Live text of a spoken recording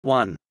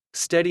1.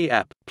 Steady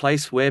app,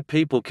 place where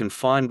people can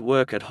find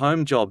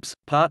work-at-home jobs,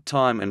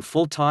 part-time and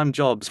full-time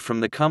jobs from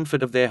the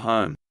comfort of their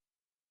home.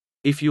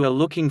 If you are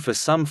looking for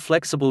some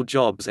flexible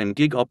jobs and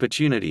gig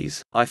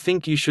opportunities, I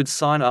think you should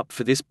sign up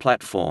for this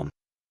platform.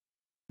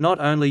 Not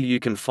only you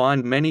can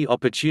find many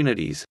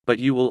opportunities, but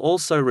you will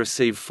also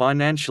receive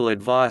financial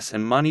advice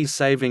and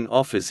money-saving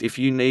offers if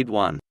you need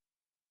one.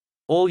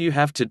 All you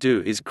have to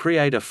do is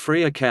create a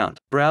free account,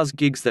 browse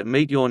gigs that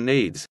meet your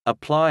needs,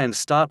 apply and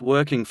start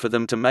working for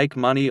them to make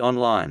money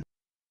online.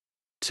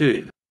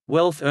 2.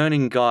 Wealth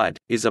Earning Guide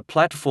is a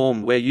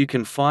platform where you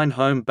can find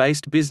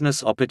home-based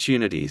business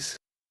opportunities.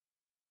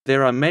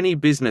 There are many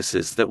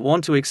businesses that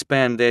want to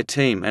expand their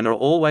team and are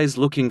always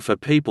looking for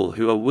people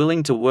who are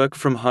willing to work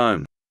from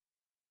home.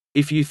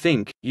 If you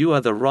think you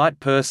are the right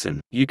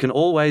person, you can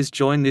always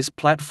join this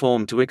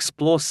platform to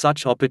explore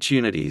such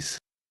opportunities.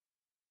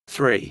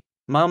 3.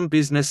 Mum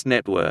Business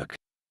Network.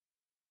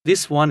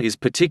 This one is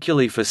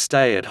particularly for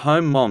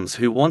stay-at-home moms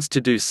who wants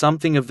to do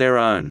something of their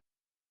own.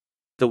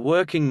 The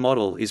working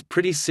model is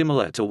pretty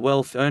similar to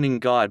Wealth Earning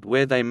Guide,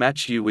 where they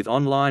match you with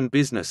online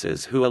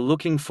businesses who are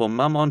looking for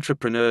mum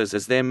entrepreneurs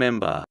as their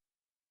member.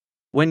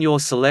 When you're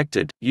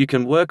selected, you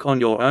can work on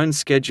your own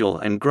schedule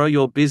and grow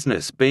your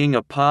business, being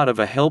a part of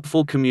a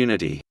helpful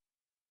community.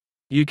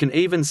 You can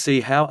even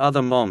see how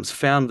other moms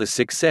found the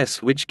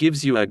success, which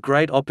gives you a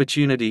great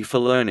opportunity for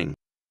learning.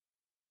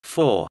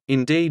 4.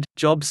 Indeed,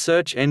 job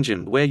search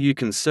engine, where you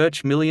can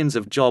search millions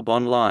of jobs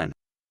online.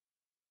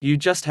 You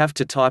just have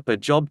to type a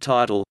job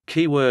title,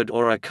 keyword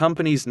or a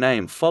company's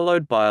name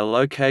followed by a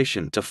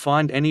location to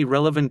find any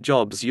relevant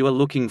jobs you are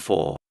looking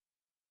for.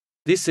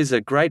 This is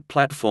a great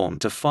platform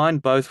to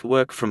find both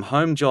work from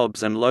home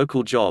jobs and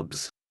local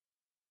jobs.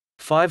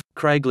 5.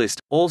 Craigslist,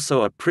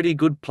 also a pretty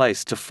good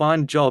place to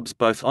find jobs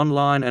both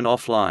online and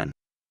offline.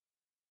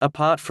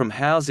 Apart from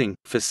housing,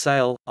 for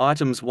sale,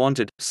 items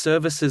wanted,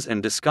 services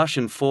and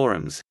discussion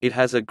forums, it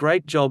has a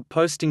great job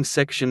posting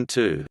section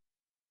too.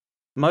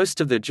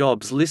 Most of the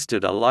jobs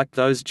listed are like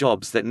those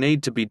jobs that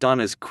need to be done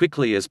as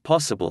quickly as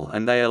possible,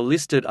 and they are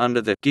listed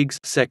under the Gigs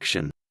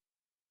section.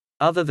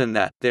 Other than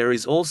that, there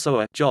is also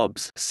a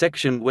Jobs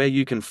section where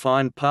you can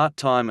find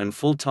part-time and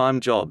full-time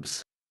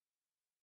jobs.